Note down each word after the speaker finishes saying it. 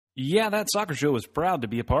Yeah, That Soccer Show is proud to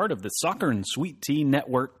be a part of the Soccer and Sweet Tea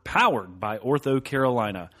Network powered by Ortho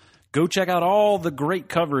Carolina. Go check out all the great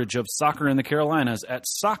coverage of soccer in the Carolinas at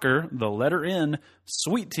soccer, the letter N,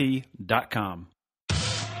 sweettea.com.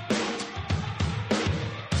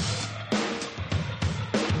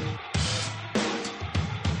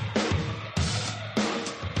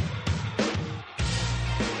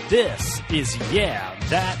 This is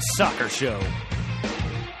That Soccer Show.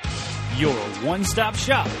 Your one-stop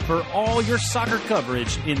shop for all your soccer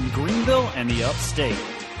coverage in Greenville and the upstate.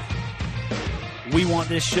 We want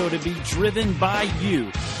this show to be driven by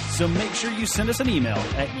you, so make sure you send us an email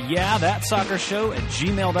at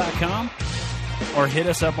thatsoccershow@gmail.com or hit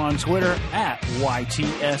us up on Twitter at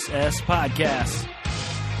YTSS Podcast.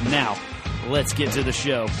 Now, let's get to the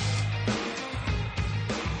show.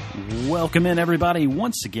 Welcome in, everybody,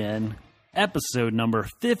 once again. Episode number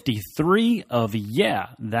 53 of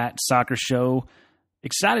That Soccer Show.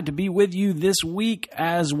 Excited to be with you this week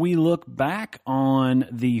as we look back on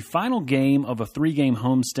the final game of a 3-game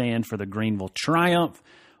homestand for the Greenville Triumph.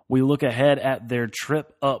 We look ahead at their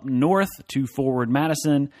trip up north to Forward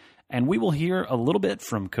Madison, and we will hear a little bit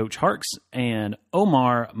from Coach Harks and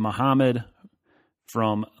Omar Muhammad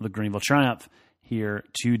from the Greenville Triumph here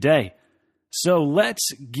today. So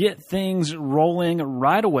let's get things rolling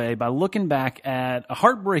right away by looking back at a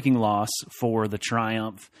heartbreaking loss for the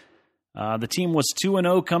Triumph. The team was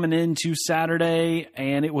 2-0 coming into Saturday,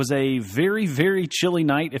 and it was a very, very chilly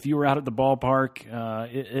night if you were out at the ballpark.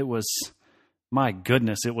 It was, my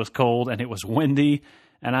goodness, it was cold and it was windy.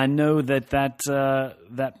 And I know that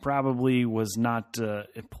probably was not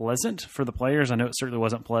pleasant for the players. I know it certainly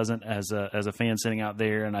wasn't pleasant as a fan sitting out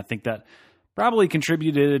there, and I think that probably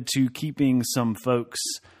contributed to keeping some folks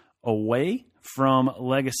away from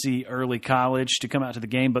Legacy Early College to come out to the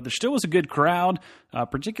game, but there still was a good crowd.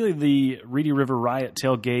 Particularly the Reedy River Riot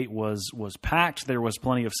tailgate was packed. There was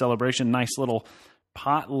plenty of celebration, nice little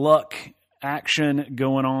potluck action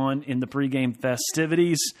going on in the pregame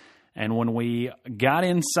festivities. And when we got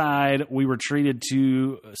inside, we were treated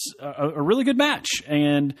to a really good match.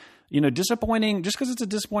 And disappointing, just because it's a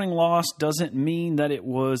disappointing loss doesn't mean that it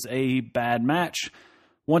was a bad match.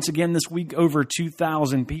 Once again, this week, over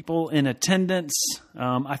 2,000 people in attendance.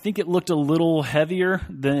 I think it looked a little heavier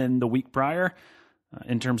than the week prior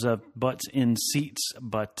in terms of butts in seats.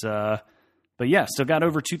 But yeah, still got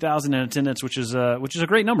over 2,000 in attendance, which is a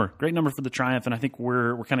great number for the Triumph. And I think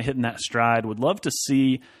we're kind of hitting that stride. Would love to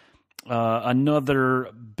see another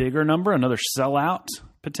bigger number, another sellout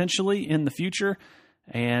potentially in the future.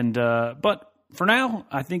 And but for now,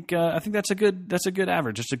 I think that's a good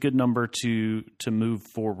average. It's a good number to move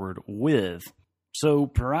forward with. So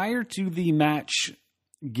prior to the match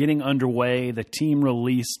getting underway, the team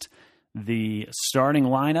released the starting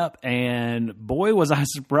lineup, and boy, was I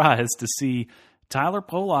surprised to see Tyler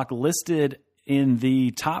Pollock listed in the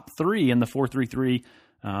top 3 in the 4-3-3.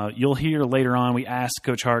 You'll hear later on. We asked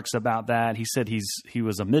Coach Harks about that. He said he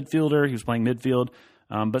was a midfielder. He was playing midfield.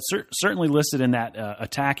 But certainly listed in that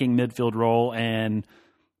attacking midfield role, and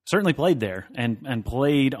certainly played there and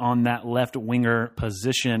played on that left winger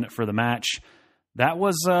position for the match. That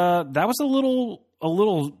was a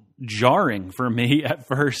little jarring for me at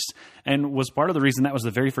first, and was part of the reason that was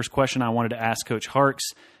the very first question I wanted to ask Coach Harks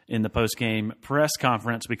in the post-game press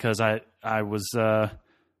conference, because I was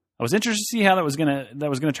interested to see how that was gonna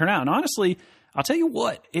turn out. And honestly, I'll tell you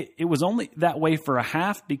what, it was only that way for a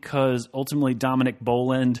half, because ultimately Dominic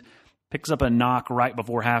Boland picks up a knock right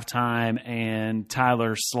before halftime, and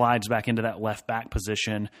Tyler slides back into that left back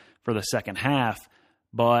position for the second half.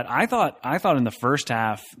 But I thought in the first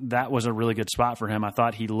half that was a really good spot for him. I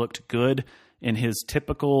thought he looked good in his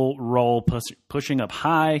typical role, pushing up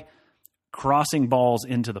high, crossing balls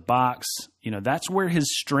into the box. That's where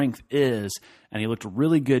his strength is, and he looked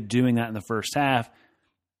really good doing that in the first half.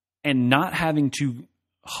 And not having to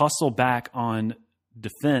hustle back on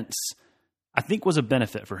defense, I think, was a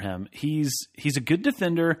benefit for him. He's a good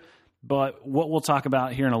defender, but what we'll talk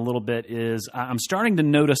about here in a little bit is I'm starting to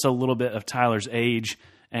notice a little bit of Tyler's age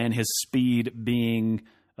and his speed being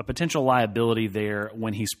a potential liability there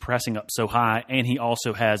when he's pressing up so high, and he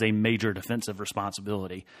also has a major defensive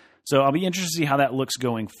responsibility. So I'll be interested to see how that looks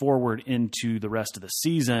going forward into the rest of the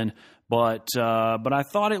season. But I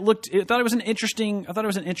thought it was an interesting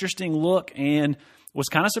look, and was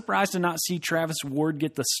kind of surprised to not see Travis Ward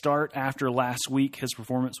get the start after last week. His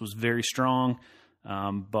performance was very strong,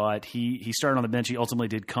 but he started on the bench. He ultimately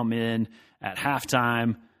did come in at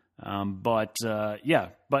halftime. But other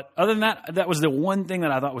than that, that was the one thing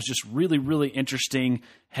that I thought was just really, really interesting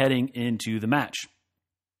heading into the match.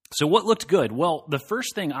 So what looked good? Well, the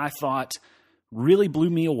first thing I thought really blew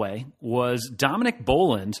me away was Dominic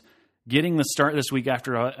Boland getting the start this week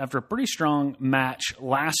after a pretty strong match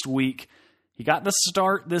last week. He got the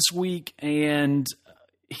start this week, and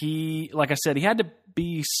he, like I said, he had to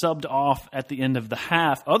be subbed off at the end of the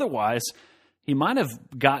half. Otherwise, he might have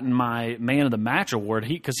gotten my Man of the Match award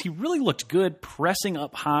because he really looked good, pressing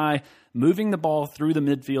up high, moving the ball through the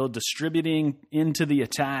midfield, distributing into the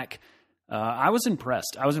attack. I was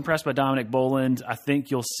impressed. I was impressed by Dominic Boland. I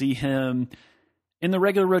think you'll see him in the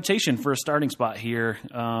regular rotation for a starting spot here.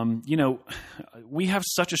 We have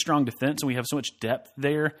such a strong defense, and we have so much depth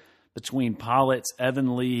there between Politz,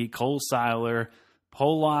 Evan Lee, Cole Seiler,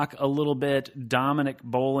 Polak a little bit, Dominic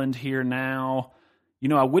Boland here now.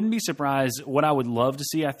 I wouldn't be surprised. What I would love to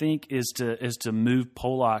see, I think, is to move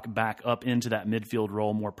Polak back up into that midfield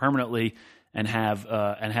role more permanently and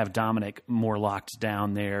have Dominic more locked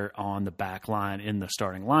down there on the back line in the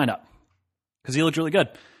starting lineup because he looked really good.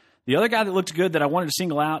 The other guy that looked good that I wanted to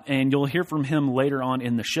single out, and you'll hear from him later on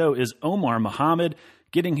in the show, is Omar Mohamed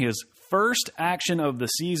getting his first action of the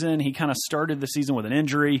season. He kind of started the season with an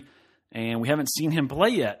injury, and we haven't seen him play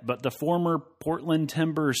yet, but the former Portland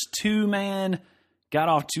Timbers 2-man got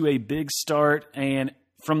off to a big start, and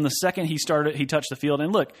from the second he started, he touched the field.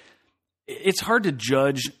 And look, it's hard to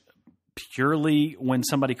judge purely when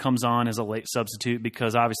somebody comes on as a late substitute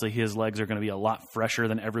because obviously his legs are going to be a lot fresher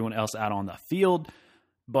than everyone else out on the field,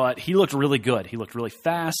 but he looked really good. He looked really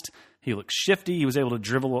fast. He looked shifty. He was able to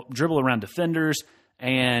dribble around defenders,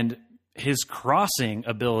 and his crossing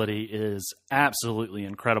ability is absolutely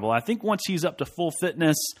incredible. I think once he's up to full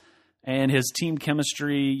fitness and his team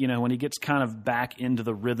chemistry, when he gets kind of back into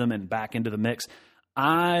the rhythm and back into the mix,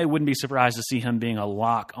 I wouldn't be surprised to see him being a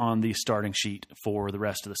lock on the starting sheet for the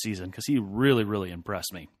rest of the season because he really, really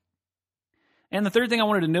impressed me. And the third thing I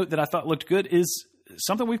wanted to note that I thought looked good is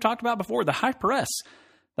something we've talked about before, the high press.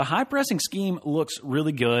 The high pressing scheme looks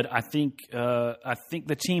really good. I think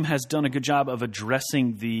the team has done a good job of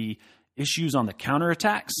addressing the issues on the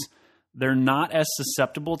counterattacks. They're not as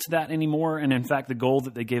susceptible to that anymore. And in fact, the goal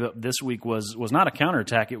that they gave up this week was not a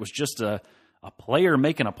counterattack. It was just a player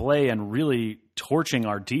making a play and really torching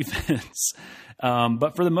our defense.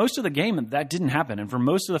 But for the most of the game, that didn't happen. And for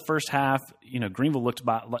most of the first half, Greenville looked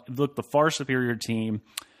the far superior team.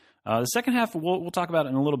 The second half, we'll talk about it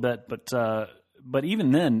in a little bit. But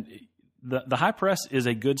even then, the high press is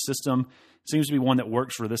a good system. It seems to be one that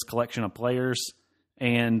works for this collection of players.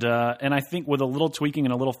 And I think with a little tweaking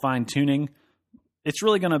and a little fine tuning, it's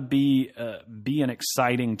really going to be an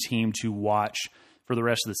exciting team to watch for the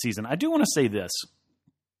rest of the season. I do want to say this.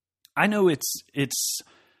 I know it's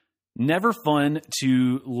never fun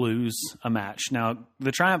to lose a match. Now,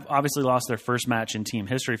 the Triumph obviously lost their first match in team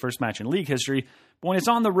history, first match in league history. But when it's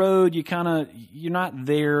on the road, you're not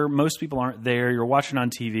there. Most people aren't there. You're watching on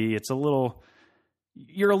TV.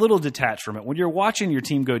 You're a little detached from it. When you're watching your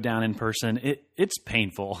team go down in person, it's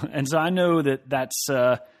painful. And so I know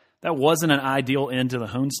that wasn't an ideal end to the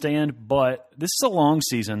homestand, but this is a long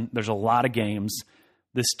season. There's a lot of games.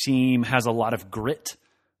 This team has a lot of grit.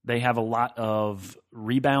 They have a lot of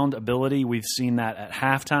rebound ability. We've seen that at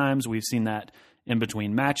halftimes. We've seen that in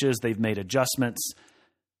between matches. They've made adjustments.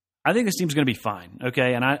 I think this team's going to be fine,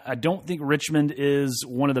 okay? And I don't think Richmond is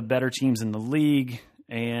one of the better teams in the league.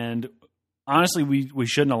 And honestly, we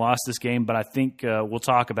shouldn't have lost this game, but I think we'll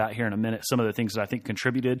talk about here in a minute some of the things that I think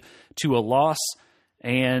contributed to a loss.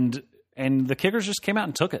 And the Kickers just came out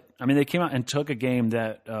and took it. I mean, they came out and took a game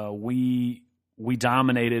that we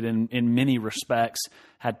dominated in many respects,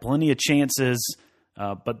 had plenty of chances.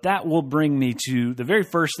 But that will bring me to the very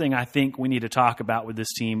first thing I think we need to talk about with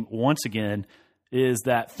this team once again is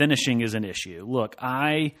that finishing is an issue. Look,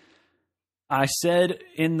 I said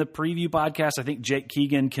in the preview podcast, I think Jake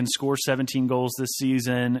Keegan can score 17 goals this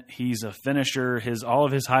season. He's a finisher. All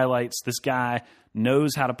of his highlights, this guy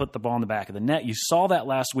knows how to put the ball in the back of the net. You saw that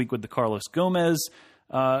last week with the Carlos Gomez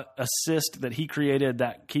assist that he created,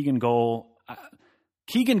 that Keegan goal.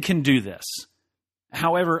 Keegan can do this.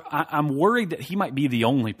 However, I'm worried that he might be the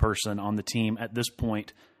only person on the team at this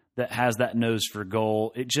point that has that nose for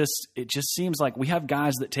goal. It just seems like we have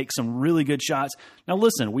guys that take some really good shots. Now,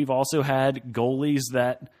 listen, we've also had goalies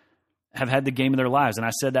that have had the game of their lives, and I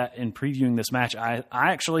said that in previewing this match. I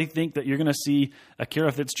actually think that you're going to see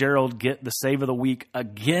Akira Fitzgerald get the save of the week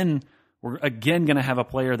again. We're again going to have a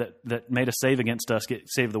player that made a save against us get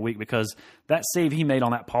save of the week because that save he made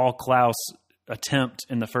on that Paul Klaus attempt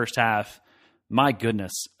in the first half, my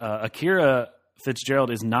goodness. Akira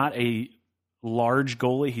Fitzgerald is not a large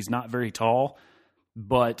goalie. He's not very tall,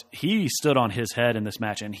 but he stood on his head in this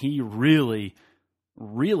match, and he really,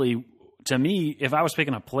 really to me, if I was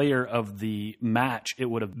picking a player of the match, it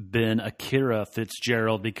would have been Akira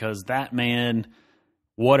Fitzgerald, because that man,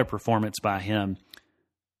 what a performance by him.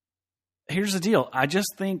 Here's the deal. I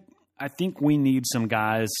think we need some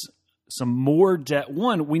guys, some more depth.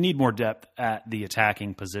 One, we need more depth at the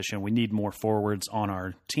attacking position. We need more forwards on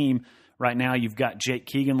our team. Right now, you've got Jake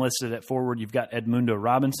Keegan listed at forward. You've got Edmundo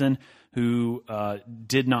Robinson, who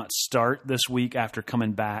did not start this week after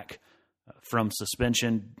coming back from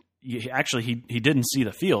suspension. He didn't see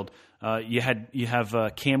the field. You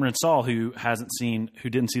have Cameron Saul, who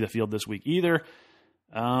didn't see the field this week either.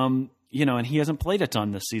 And he hasn't played a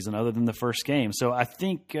ton this season other than the first game. So I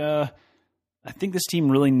think this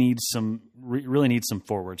team really needs some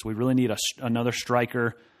forwards. We really need another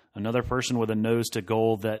striker, another person with a nose to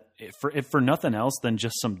goal, that if for nothing else than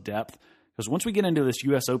just some depth. Because once we get into this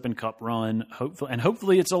U.S. Open Cup run,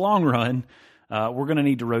 hopefully it's a long run, we're going to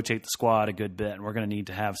need to rotate the squad a good bit, and we're going to need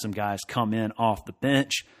to have some guys come in off the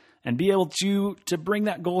bench and be able to bring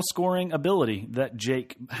that goal scoring ability that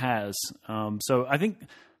Jake has. So I think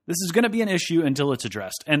this is going to be an issue until it's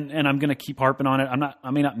addressed, and I'm going to keep harping on it.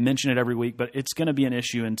 I may not mention it every week, but it's going to be an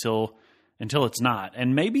issue until it's not.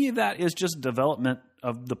 And maybe that is just development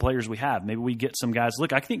of the players we have. Maybe we get some guys.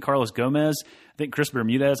 Look, I think Carlos Gomez, I think Chris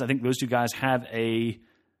Bermudez, I think those two guys have the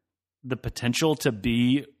potential to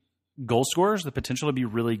be goal scorers, the potential to be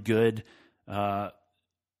really good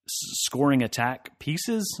scoring attack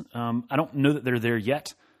pieces. I don't know that they're there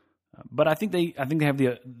yet, but I think they have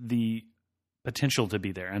the potential to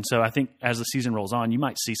be there. And so I think as the season rolls on, you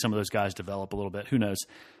might see some of those guys develop a little bit. Who knows?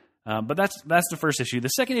 But that's the first issue. The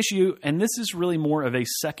second issue, and this is really more of a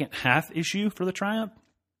second half issue for the Triumph,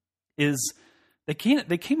 is they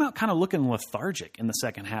came out kind of looking lethargic in the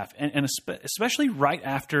second half, and especially right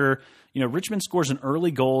after Richmond scores an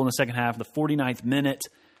early goal in the second half, the 49th minute,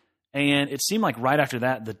 and it seemed like right after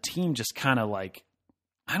that the team just kind of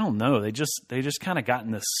they just kind of got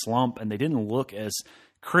in this slump, and they didn't look as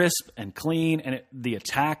crisp and clean, and the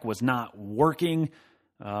attack was not working.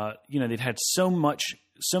 They'd had so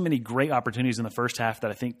many great opportunities in the first half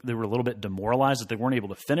that I think they were a little bit demoralized that they weren't able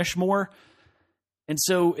to finish more. And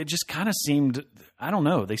so it just kind of seemed,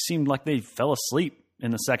 they seemed like they fell asleep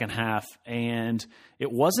in the second half. And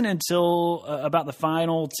it wasn't until about the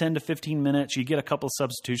final 10 to 15 minutes, you get a couple of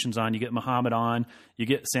substitutions on, you get Muhammad on, you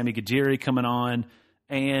get Sami Guediri coming on.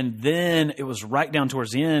 And then it was right down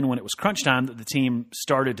towards the end when it was crunch time that the team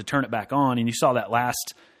started to turn it back on. And you saw that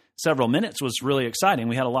last several minutes was really exciting.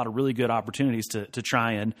 We had a lot of really good opportunities to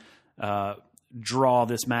try and draw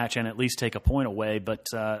this match and at least take a point away, but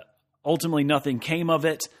ultimately nothing came of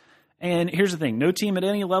it. And here's the thing. No team at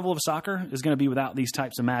any level of soccer is going to be without these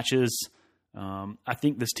types of matches. I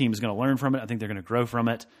think this team is going to learn from it. I think they're going to grow from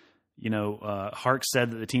it. Hark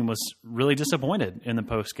said that the team was really disappointed in the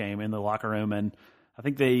post game in the locker room, and I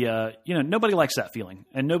think they, nobody likes that feeling,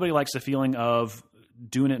 and nobody likes the feeling of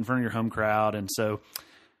doing it in front of your home crowd. And so,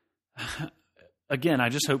 again, I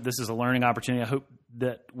just hope this is a learning opportunity. I hope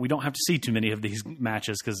that we don't have to see too many of these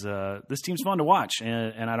matches, because this team's fun to watch,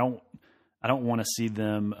 and I don't want to see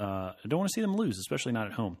them. I don't want to see them lose, especially not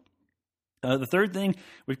at home. The third thing,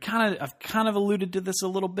 I've kind of alluded to this a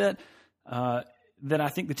little bit, that I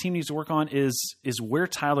think the team needs to work on is where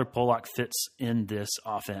Tyler Pollock fits in this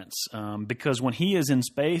offense. Because when he is in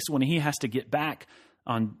space, when he has to get back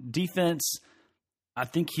on defense, I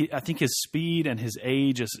think his speed and his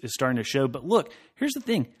age is starting to show. But look, here's the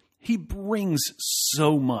thing. He brings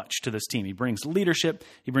so much to this team. He brings leadership.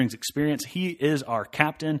 He brings experience. He is our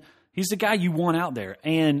captain. He's the guy you want out there.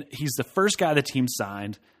 And he's the first guy the team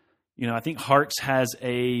signed. I think Harks has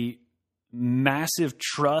a massive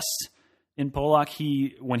trust in Pollock.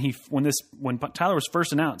 When Tyler was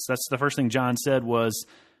first announced, that's the first thing John said was,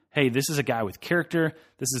 hey, this is a guy with character.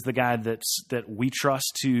 This is the guy that we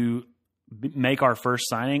trust to make our first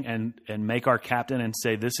signing and make our captain, and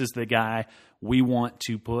say, this is the guy we want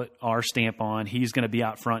to put our stamp on. He's going to be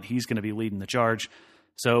out front. He's going to be leading the charge.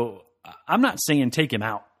 So I'm not saying take him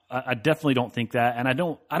out. I definitely don't think that. And I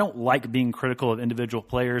don't like being critical of individual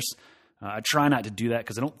players. I try not to do that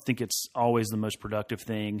because I don't think it's always the most productive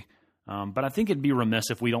thing. But I think it'd be remiss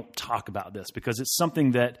if we don't talk about this, because it's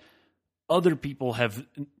something that other people have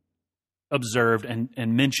observed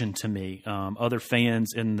and mentioned to me. Other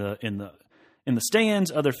fans in the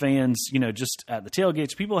stands, other fans, just at the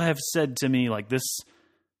tailgates, people have said to me, like, this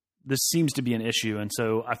seems to be an issue. And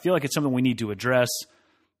so I feel like it's something we need to address.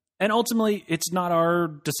 And ultimately, it's not our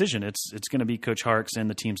decision. It's going to be Coach Harks and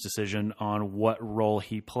the team's decision on what role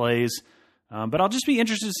he plays. But I'll just be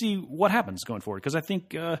interested to see what happens going forward, because I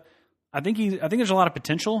think there's a lot of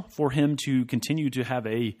potential for him to continue to have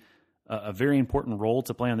a a very important role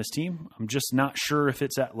to play on this team. I'm just not sure if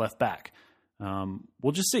it's at left back.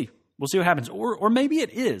 We'll just see. We'll see what happens. Or maybe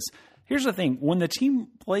it is. Here's the thing. When the team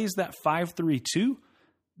plays that 5-3-2,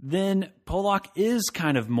 then Polak is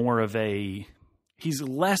kind of more of he's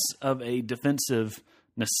less of a defensive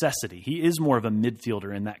necessity. He is more of a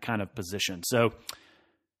midfielder in that kind of position. So,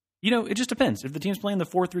 it just depends. If the team's playing the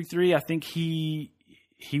 4-3-3, I think he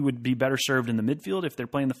would be better served in the midfield. If they're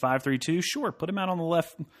playing the 5-3-2, sure, put him out on the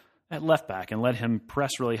left back and let him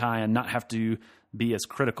press really high and not have to be as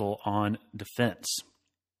critical on defense.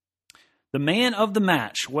 The man of the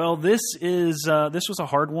match. Well, this was a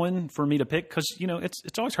hard one for me to pick because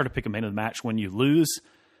it's always hard to pick a man of the match when you lose.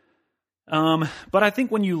 But I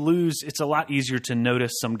think when you lose, it's a lot easier to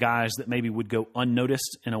notice some guys that maybe would go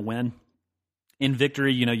unnoticed in a win. In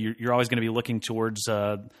victory, you're always going to be looking towards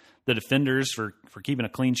the defenders for keeping a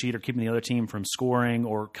clean sheet or keeping the other team from scoring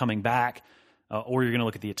or coming back, or you're going to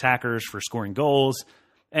look at the attackers for scoring goals.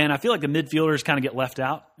 And I feel like the midfielders kind of get left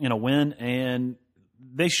out in a win, and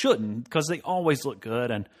they shouldn't because they always look good.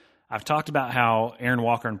 And I've talked about how Aaron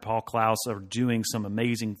Walker and Paul Klaus are doing some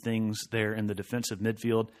amazing things there in the defensive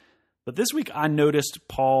midfield. But this week I noticed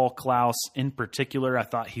Paul Klaus in particular. I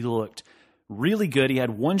thought he looked really good. He had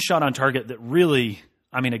one shot on target that really,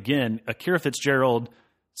 again, Akira Fitzgerald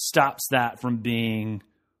stops that from being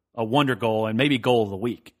a wonder goal and maybe goal of the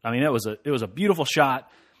week. It was a beautiful shot.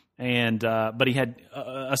 And but he had,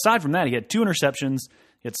 aside from that, he had 2 interceptions.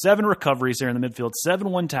 He had 7 recoveries there in the midfield, 7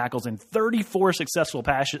 won tackles, and 34 successful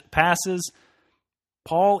passes.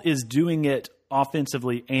 Paul is doing it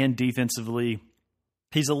offensively and defensively.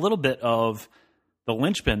 He's a little bit of the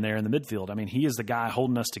linchpin there in the midfield. He is the guy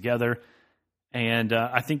holding us together. And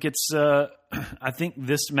I think I think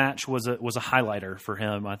this match was a highlighter for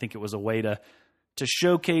him. I think it was a way to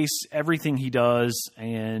showcase everything he does.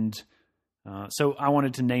 And so I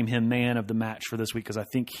wanted to name him man of the match for this week because I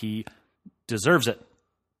think he deserves it.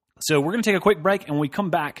 So we're going to take a quick break, and when we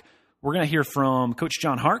come back, we're going to hear from Coach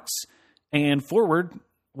John Harkes and attacking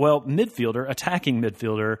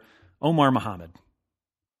midfielder, Omar Mohamed.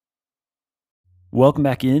 Welcome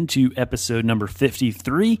back into episode number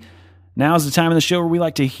 53. Now is the time of the show where we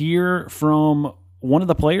like to hear from one of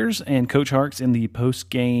the players and Coach Harkes in the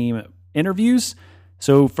post-game interviews.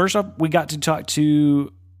 So first up, we got to talk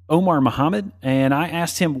to Omar Mohamed, and I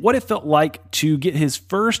asked him what it felt like to get his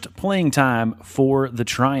first playing time for the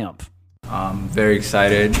Triumph. I'm very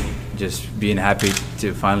excited, just being happy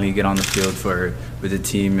to finally get on the field with the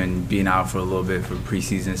team and being out for a little bit for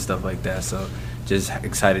preseason and stuff like that. So just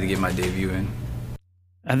excited to get my debut in.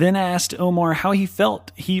 I then asked Omar how he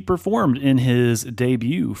felt he performed in his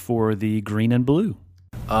debut for the Green and Blue.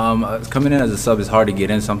 Coming in as a sub is hard to get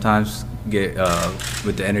in sometimes,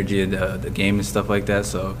 with the energy of the game and stuff like that.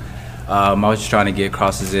 So I was just trying to get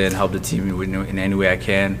crosses in, help the team in any way I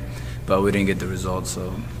can, but we didn't get the results.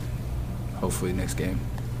 So hopefully next game.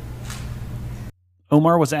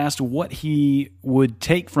 Omar was asked what he would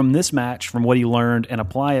take from this match, from what he learned, and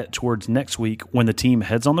apply it towards next week when the team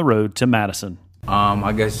heads on the road to Madison.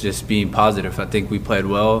 I guess just being positive. I think we played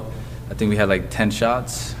well. I think we had like 10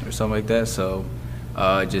 shots or something like that. So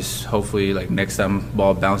just hopefully next time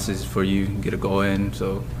ball bounces for you, get a goal in.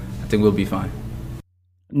 So I think we'll be fine.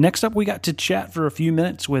 Next up, we got to chat for a few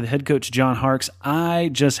minutes with head coach John Harkes. I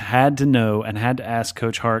just had to know and had to ask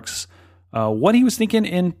Coach Harkes what he was thinking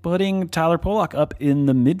in putting Tyler Polak up in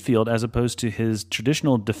the midfield as opposed to his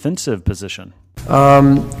traditional defensive position.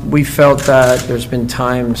 We felt that there's been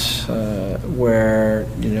times where,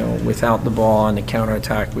 without the ball on the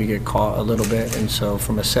counterattack, we get caught a little bit. And so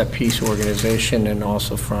from a set-piece organization and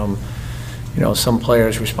also from, some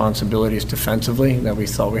players' responsibilities defensively, that we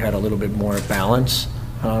thought we had a little bit more balance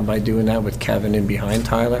by doing that with Kevin in behind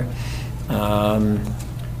Tyler. That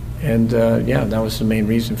was the main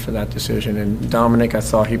reason for that decision. And Dominic, I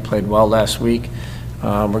thought he played well last week.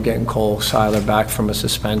 We're getting Cole Seiler back from a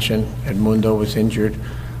suspension. Edmundo was injured.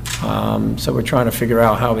 So we're trying to figure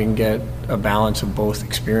out how we can get a balance of both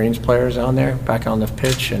experienced players on there, back on the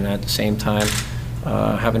pitch, and at the same time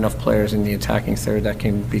have enough players in the attacking third that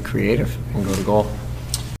can be creative and go to goal.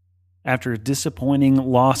 After a disappointing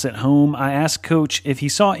loss at home, I asked Coach if he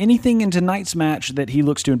saw anything in tonight's match that he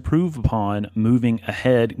looks to improve upon moving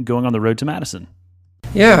ahead, going on the road to Madison.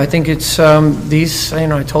 Yeah, I think it's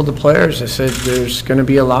I told the players, I said, there's going to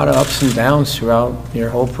be a lot of ups and downs throughout your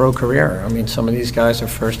whole pro career. Some of these guys are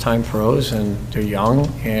first-time pros and they're young,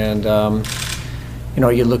 and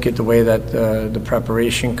you look at the way that the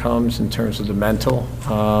preparation comes in terms of the mental,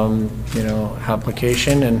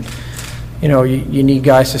 application, and you need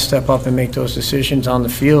guys to step up and make those decisions on the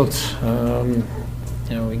field.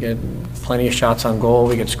 We get plenty of shots on goal.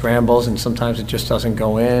 We get scrambles, and sometimes it just doesn't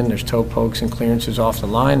go in. There's toe pokes and clearances off the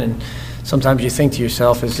line, and sometimes you think to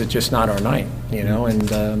yourself, is it just not our night?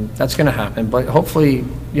 And that's going to happen. But hopefully,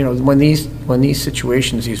 when these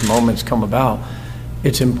situations, these moments come about,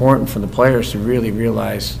 it's important for the players to really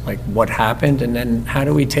realize what happened, and then how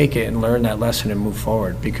do we take it and learn that lesson and move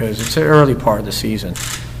forward, because it's an early part of the season.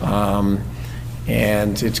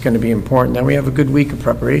 And it's going to be important that we have a good week of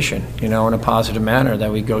preparation, in a positive manner,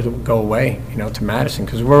 that we go away, to Madison,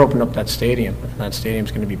 because we're opening up that stadium. And that stadium's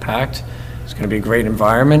going to be packed. It's going to be a great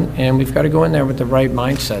environment, and we've got to go in there with the right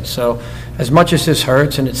mindset. So as much as this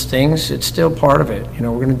hurts and it stings, it's still part of it. We're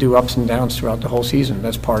going to do ups and downs throughout the whole season.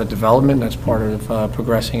 That's part of development. That's part of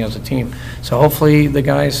progressing as a team. So hopefully the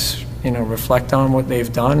guys, reflect on what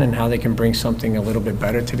they've done and how they can bring something a little bit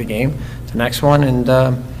better to the game, the next one, and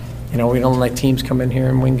we don't let teams come in here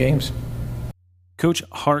and win games. Coach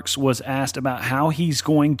Harkes was asked about how he's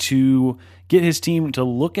going to get his team to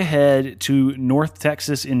look ahead to North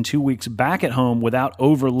Texas in 2 weeks back at home without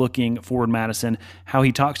overlooking Forward Madison, how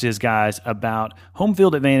he talks to his guys about home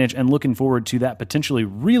field advantage and looking forward to that potentially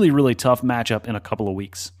really, really tough matchup in a couple of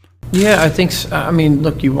weeks. Yeah, I think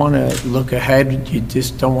look, you want to look ahead. You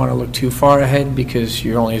just don't want to look too far ahead, because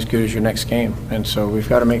you're only as good as your next game. And so we've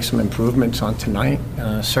got to make some improvements on tonight,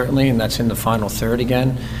 certainly, and that's in the final third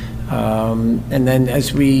again. And then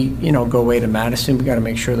as we, go away to Madison, we got to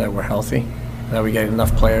make sure that we're healthy, that we get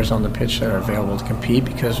enough players on the pitch that are available to compete,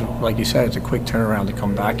 because, like you said, it's a quick turnaround to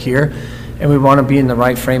come back here. And we want to be in the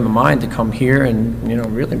right frame of mind to come here and,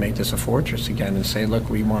 really make this a fortress again and say, look,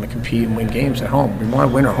 we want to compete and win games at home. We want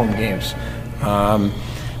to win our home games.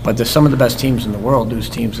 But there's some of the best teams in the world lose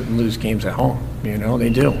games at home. They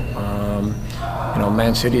do.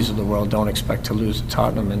 Man Cities of the world don't expect to lose to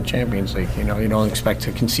Tottenham in Champions League. You don't expect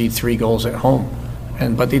to concede 3 goals at home,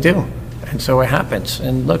 but they do. And so it happens.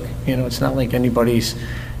 And look, it's not like anybody's,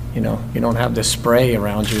 you don't have this spray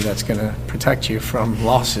around you that's going to protect you from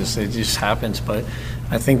losses. It just happens. But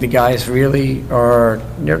I think the guys really they're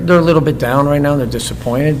a little bit down right now. They're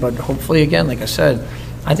disappointed. But hopefully, again, like I said,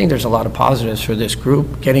 I think there's a lot of positives for this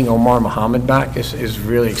group. Getting Omar Mohamed back is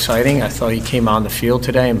really exciting. I thought he came on the field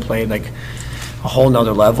today and played like a whole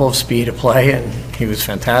nother level of speed of play, and he was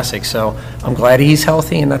fantastic. So I'm glad he's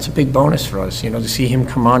healthy, and that's a big bonus for us. To see him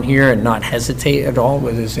come on here and not hesitate at all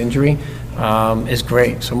with his injury is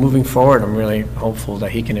great. So moving forward, I'm really hopeful that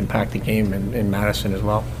he can impact the game in Madison as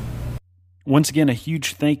well. Once again, a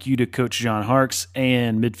huge thank you to Coach John Harkes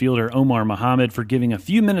and midfielder Omar Mohamed for giving a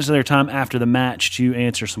few minutes of their time after the match to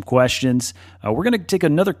answer some questions. We're going to take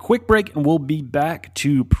another quick break, and we'll be back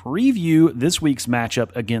to preview this week's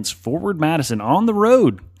matchup against Forward Madison on the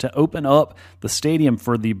road to open up the stadium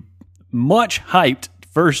for the much-hyped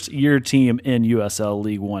first-year team in USL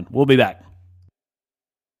League One. We'll be back.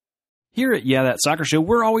 Here at Yeah That Soccer Show,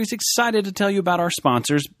 we're always excited to tell you about our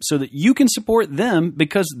sponsors so that you can support them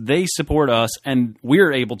because they support us, and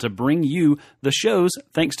we're able to bring you the shows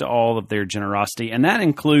thanks to all of their generosity. And that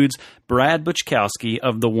includes Brad Buchkowski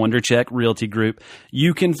of the WonderCheck Realty Group.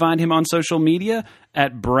 You can find him on social media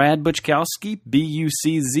at Brad Buchkowski,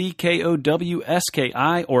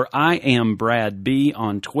 BuCzKowski, or I am Brad B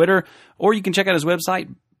on Twitter, or you can check out his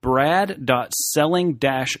website,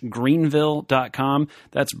 brad.selling-greenville.com.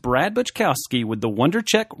 That's Brad Buchkowski with the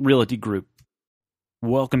WonderCheck Realty Group.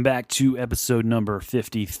 Welcome back to episode number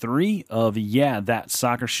 53 of Yeah, That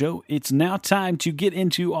Soccer Show. It's now time to get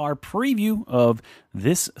into our preview of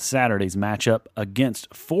this Saturday's matchup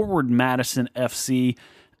against Forward Madison FC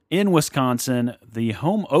in Wisconsin, the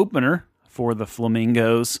home opener for the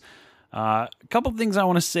Flamingos. A couple things I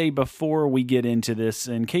want to say before we get into this.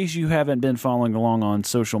 In case you haven't been following along on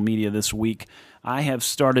social media this week, I have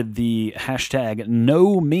started the hashtag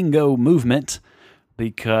NoMingo movement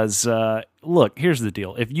because, look, here's the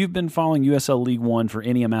deal. If you've been following USL League One for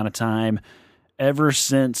any amount of time, ever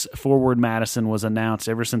since Forward Madison was announced,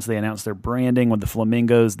 ever since they announced their branding with the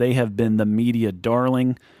Flamingos, they have been the media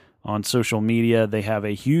darling on social media. They have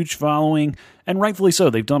a huge following, and rightfully so.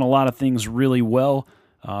 They've done a lot of things really well.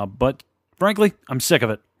 But frankly, I'm sick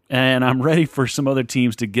of it, and I'm ready for some other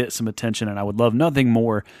teams to get some attention, and I would love nothing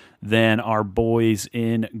more than our boys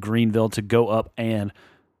in Greenville to go up and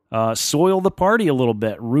soil the party a little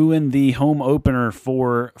bit, ruin the home opener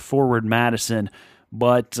for Forward Madison.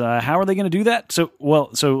 But how are they going to do that? So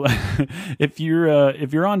if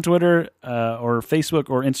you're on Twitter or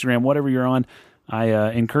Facebook or Instagram, whatever you're on,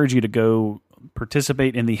 I encourage you to go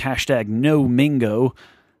participate in the hashtag NoMingo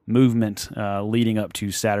movement leading up to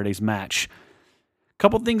Saturday's match.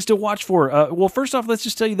 Couple things to watch for. Well, first off, let's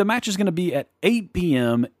just tell you the match is going to be at 8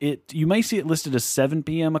 p.m. You may see it listed as 7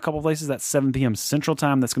 p.m. a couple places. That's 7 p.m. Central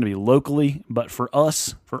Time. That's going to be locally. But for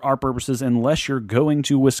us, for our purposes, unless you're going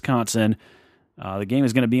to Wisconsin, the game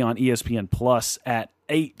is going to be on ESPN Plus at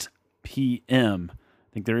 8 p.m. I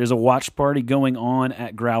think there is a watch party going on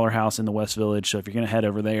at Growler House in the West Village. So if you're going to head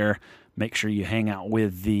over there, make sure you hang out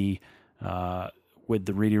with the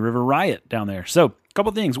Reedy River Riot down there. So a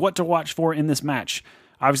couple things, what to watch for in this match.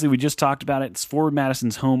 Obviously, we just talked about it. It's Forward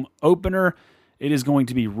Madison's home opener. It is going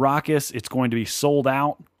to be raucous. It's going to be sold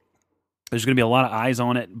out. There's going to be a lot of eyes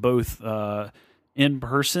on it, both in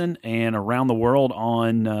person and around the world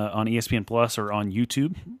on ESPN Plus or on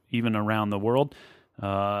YouTube, even around the world.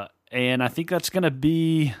 And I think that's going to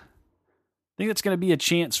be a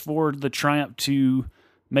chance for the Triumph to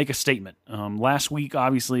make a statement. Last week,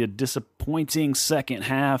 obviously, a disappointing second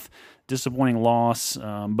half, disappointing loss,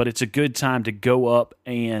 but it's a good time to go up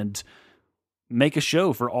and make a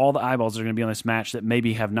show for all the eyeballs that are going to be on this match that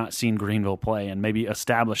maybe have not seen Greenville play and maybe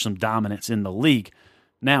establish some dominance in the league.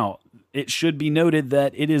 Now, it should be noted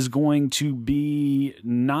that it is going to be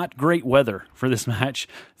not great weather for this match.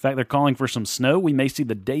 In fact, they're calling for some snow. We may see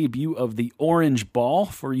the debut of the orange ball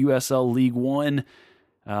for USL League One.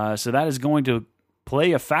 So that is going to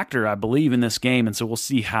play a factor, I believe, in this game, and so we'll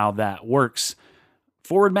see how that works.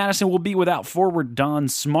 Forward Madison will be without forward Don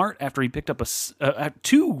Smart after he picked up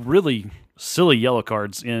two really silly yellow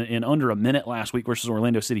cards in under a minute last week versus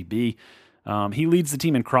Orlando City B. He leads the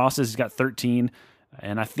team in crosses. He's got 13.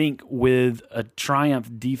 And I think with a Triumph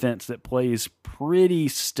defense that plays pretty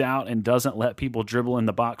stout and doesn't let people dribble in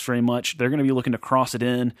the box very much, they're going to be looking to cross it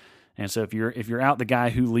in. And so if you're out the guy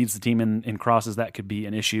who leads the team in crosses, that could be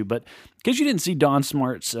an issue. But because you didn't see Don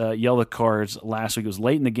Smart's yellow cards last week, it was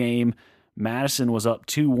late in the game. Madison was up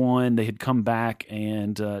 2-1. They had come back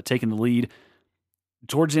and taken the lead.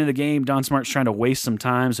 Towards the end of the game, Don Smart's trying to waste some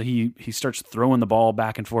time, so he starts throwing the ball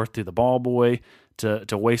back and forth to the ball boy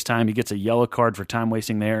to waste time. He gets a yellow card for time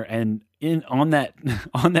wasting there, and on that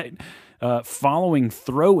following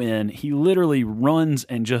throw in, he literally runs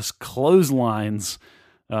and just clotheslines,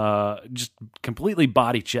 just completely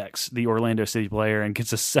body checks the Orlando City player and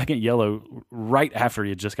gets a second yellow right after he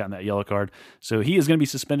had just gotten that yellow card. So he is going to be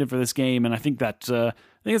suspended for this game, and I think that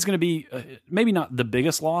it's going to be maybe not the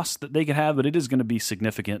biggest loss that they could have, but it is going to be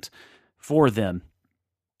significant for them.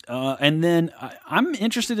 And then I'm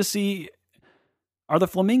interested to see, are the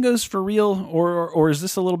Flamingos for real, or is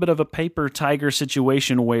this a little bit of a paper tiger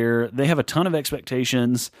situation where they have a ton of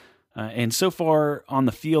expectations, and so far on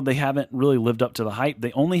the field, they haven't really lived up to the hype.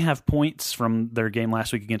 They only have points from their game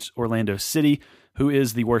last week against Orlando City, who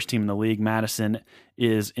is the worst team in the league. Madison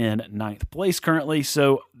is in 9th place currently,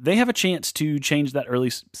 so they have a chance to change that early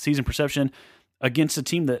season perception against a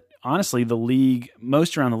team that, honestly,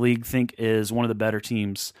 most around the league think is one of the better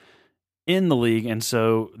teams in the league, and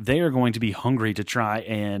so they are going to be hungry to try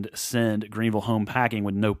and send Greenville home packing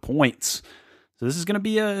with no points. So this is going to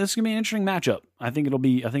be an interesting matchup. I think it'll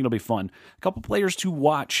be fun. A couple players to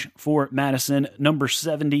watch for Madison. Number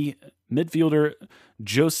 70 midfielder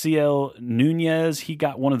Josiel Nunez. He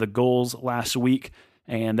got one of the goals last week,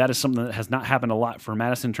 and that is something that has not happened a lot for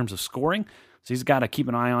Madison in terms of scoring. So he's got to keep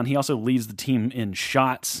an eye on. He also leads the team in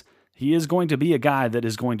shots. He is going to be a guy that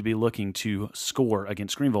is going to be looking to score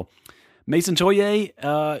against Greenville. Mason Toye,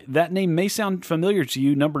 that name may sound familiar to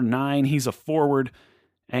you. Number 9, he's a forward,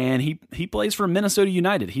 and he plays for Minnesota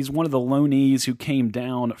United. He's one of the loanees who came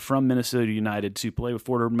down from Minnesota United to play with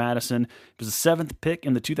Forward Madison. He was the 7th pick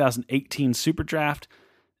in the 2018 Super Draft,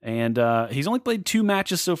 and he's only played 2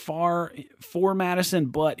 matches so far for Madison,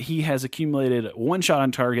 but he has accumulated 1 shot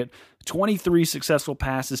on target, 23 successful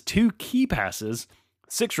passes, 2 key passes,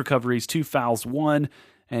 6 recoveries, 2 fouls, 1,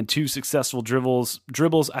 and 2 successful dribbles.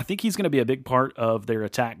 I think he's going to be a big part of their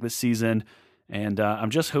attack this season, and I'm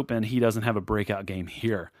just hoping he doesn't have a breakout game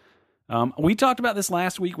here. We talked about this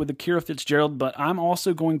last week with Akira Fitzgerald, but I'm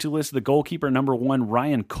also going to list the goalkeeper number 1,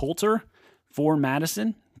 Ryan Coulter, for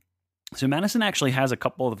Madison. So Madison actually has a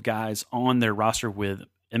couple of guys on their roster with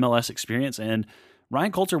MLS experience, and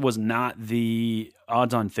Ryan Coulter was not the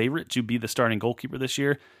odds-on favorite to be the starting goalkeeper this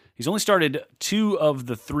year. He's only started 2 of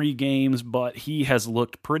the 3 games, but he has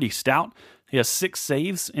looked pretty stout. He has 6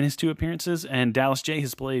 saves in his 2 appearances, and Dallas Jay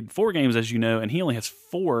has played 4 games, as you know, and he only has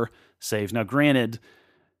 4 saves. Now, granted,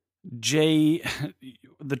 Jay,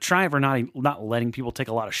 the Triumph are not letting people take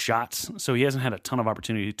a lot of shots, so he hasn't had a ton of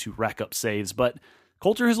opportunity to rack up saves, but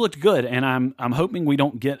Coulter has looked good, and I'm hoping we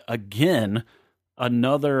don't get, again,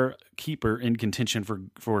 another keeper in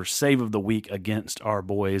contention for save of the week against our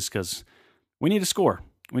boys, because we need to score.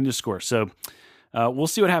 So we'll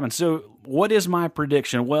see what happens. So what is my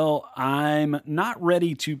prediction? Well, I'm not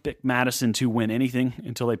ready to pick Madison to win anything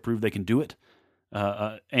until they prove they can do it.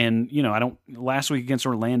 And, last week against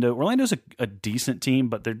Orlando's a decent team,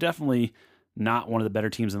 but they're definitely not one of the better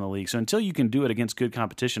teams in the league. So until you can do it against good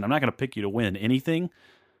competition, I'm not going to pick you to win anything.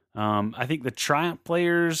 I think the Triumph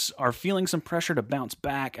players are feeling some pressure to bounce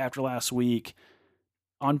back after last week.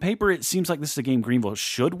 On paper, it seems like this is a game Greenville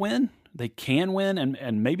should win. They can win,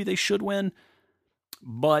 and maybe they should win.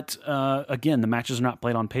 But again, the matches are not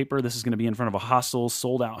played on paper. This is going to be in front of a hostile,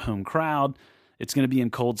 sold-out home crowd. It's going to be in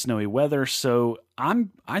cold, snowy weather. So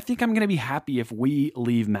I think I'm going to be happy if we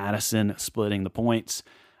leave Madison splitting the points.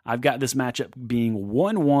 I've got this matchup being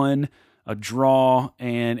 1-1, a draw,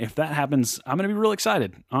 and if that happens, I'm going to be real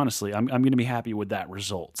excited. Honestly, I'm going to be happy with that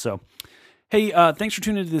result. So, hey, thanks for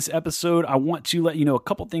tuning into this episode. I want to let you know a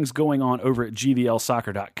couple things going on over at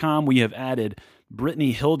gvlsoccer.com. We have added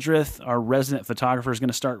Brittany Hildreth, our resident photographer, is going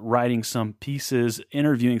to start writing some pieces,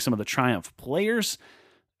 interviewing some of the Triumph players.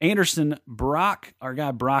 Anderson Brock, our guy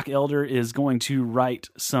Brock Elder, is going to write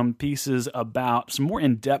some pieces about some more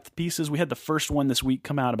in-depth pieces. We had the first one this week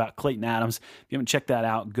come out about Clayton Adams. If you haven't checked that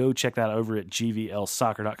out, go check that out over at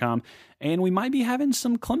gvlsoccer.com. And we might be having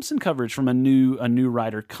some Clemson coverage from a new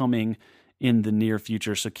writer coming in the near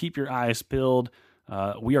future. So keep your eyes peeled.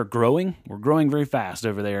 We are growing. We're growing very fast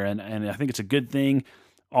over there, and I think it's a good thing.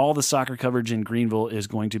 All the soccer coverage in Greenville is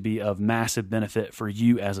going to be of massive benefit for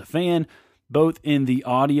you as a fan, both in the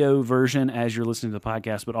audio version as you're listening to the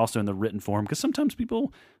podcast, but also in the written form, because sometimes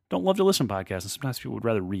people don't love to listen to podcasts, and sometimes people would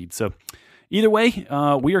rather read. So either way,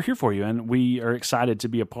 we are here for you, and we are excited to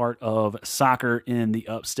be a part of soccer in the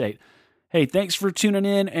upstate. Hey, thanks for tuning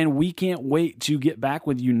in, and we can't wait to get back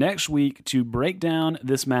with you next week to break down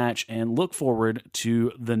this match and look forward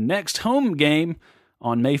to the next home game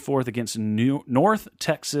on May 4th against North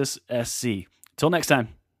Texas SC. Till next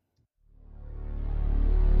time.